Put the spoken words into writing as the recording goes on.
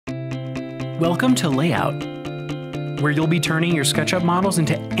Welcome to LayOut, where you'll be turning your SketchUp models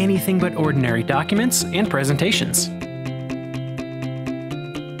into anything but ordinary documents and presentations.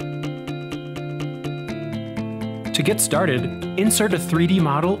 To get started, insert a 3D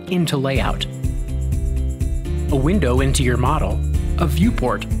model into LayOut. A window into your model, a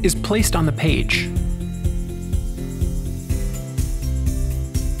viewport, is placed on the page.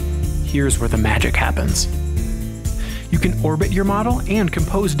 Here's where the magic happens. You can orbit your model and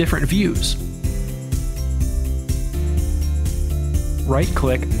compose different views.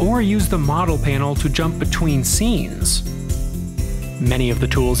 Right-click or use the Model panel to jump between scenes. Many of the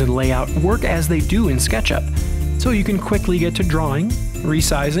tools in LayOut work as they do in SketchUp, so you can quickly get to drawing,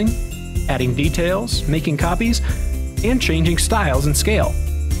 resizing, adding details, making copies, and changing styles and scale.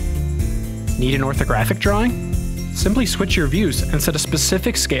 Need an orthographic drawing? Simply switch your views and set a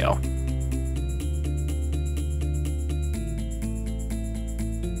specific scale.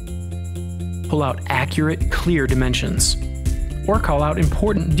 Pull out accurate, clear dimensions, or call out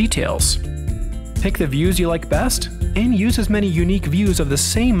important details. Pick the views you like best, and use as many unique views of the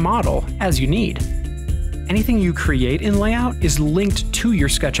same model as you need. Anything you create in LayOut is linked to your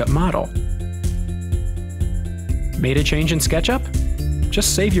SketchUp model. Made a change in SketchUp?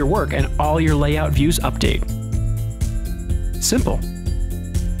 Just save your work and all your LayOut views update. Simple.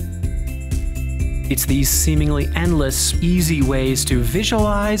 It's these seemingly endless, easy ways to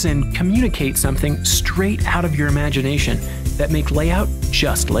visualize and communicate something straight out of your imagination that make LayOut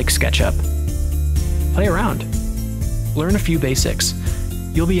just like SketchUp. Play around. Learn a few basics.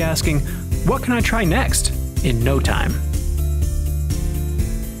 You'll be asking, what can I try next? In no time.